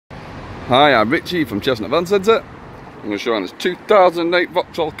Hi, I'm Richie from Chestnut Van Centre. I'm going to show you this 2008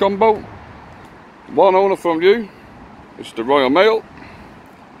 Vauxhall combo. One owner from you. It's the Royal Mail.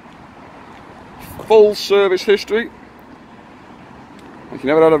 Full service history. If you've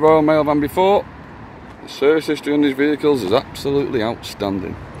never had a Royal Mail van before, the service history on these vehicles is absolutely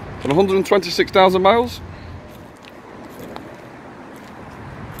outstanding. It's on 126,000 miles.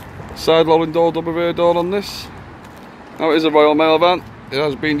 Side loading door, double rear door on this. Now it is a Royal Mail van. It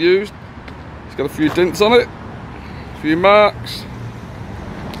has been used. It's got a few dents on it, a few marks.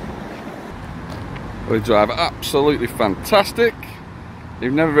 They drive absolutely fantastic.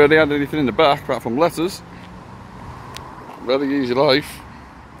 You've never really had anything in the back apart from letters. Very easy life.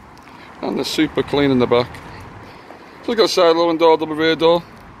 And they're super clean in the back. So it's got a side loading door, double rear door.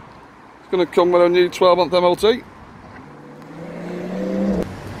 It's going to come with a new 12-month MOT.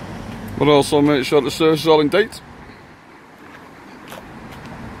 But also make sure the service is all in date.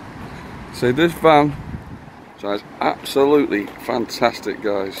 So this van drives absolutely fantastic,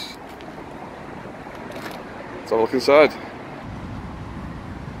 guys. Let's have a look inside.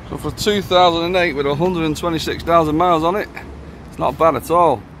 So for 2008 with 126,000 miles on it, it's not bad at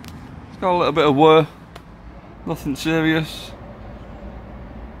all. It's got a little bit of wear, nothing serious.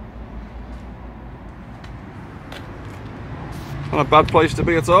 Not a bad place to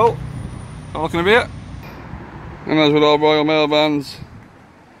be at all. Not looking at it. And as with all Royal Mail vans,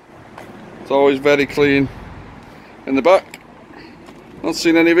 it's always very clean in the back. Not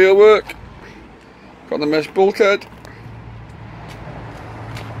seen any real work. Got the mesh bulkhead.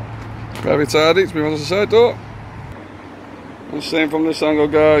 Very tidy, it's been on the side door. And same from this angle,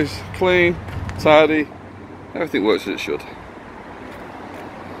 guys. Clean, tidy, everything works as it should.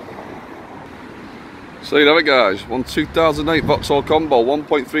 So you have it, guys. 2008 Vauxhall combo,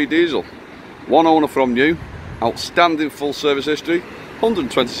 1.3 diesel. One owner from new. Outstanding full service history.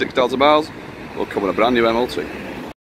 126,000 miles. Will come with a brand new MOT.